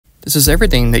This is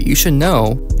everything that you should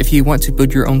know if you want to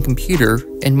build your own computer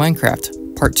in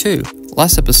Minecraft. Part 2.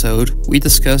 Last episode, we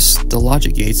discussed the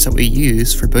logic gates that we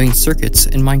use for building circuits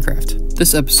in Minecraft.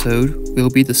 This episode, we will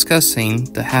be discussing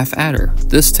the half adder.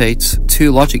 This takes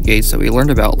two logic gates that we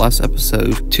learned about last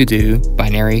episode to do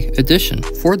binary addition.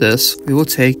 For this, we will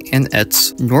take an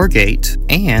ETS NOR gate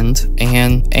and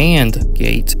an AND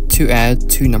gate to add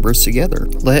two numbers together.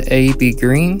 Let A be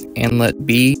green and let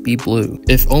B be blue.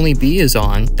 If only B is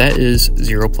on, that is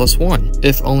 0 plus 1.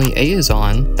 If only A is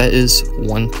on, that is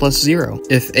 1 plus 0.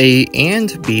 If A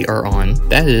and B are on,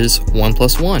 that is 1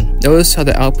 plus 1. Notice how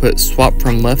the output swapped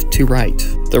from left to right.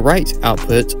 The right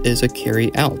output is a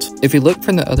carry out. If we look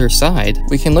from the other side,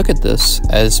 we can look at this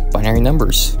as binary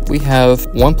numbers. We have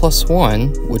 1 plus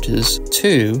 1, which is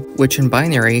 2, which in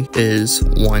binary is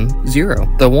 1,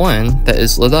 0. The 1 that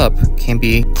is lit up can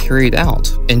be carried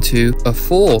out into a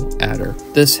full adder.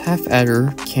 This half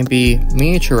adder can be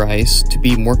miniaturized to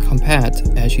be more compact,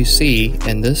 as you see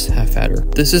in this half adder.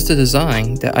 This is the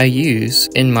design that I use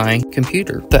in my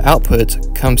computer. The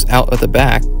output comes out of the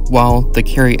back, while the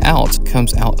carry out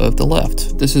comes out of the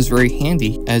left. This is very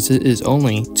handy as it is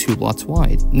only 2 blocks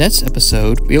wide. Next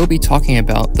episode, we will be talking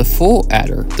about the full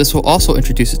adder. This will also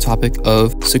introduce the topic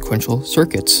of sequential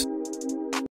circuits.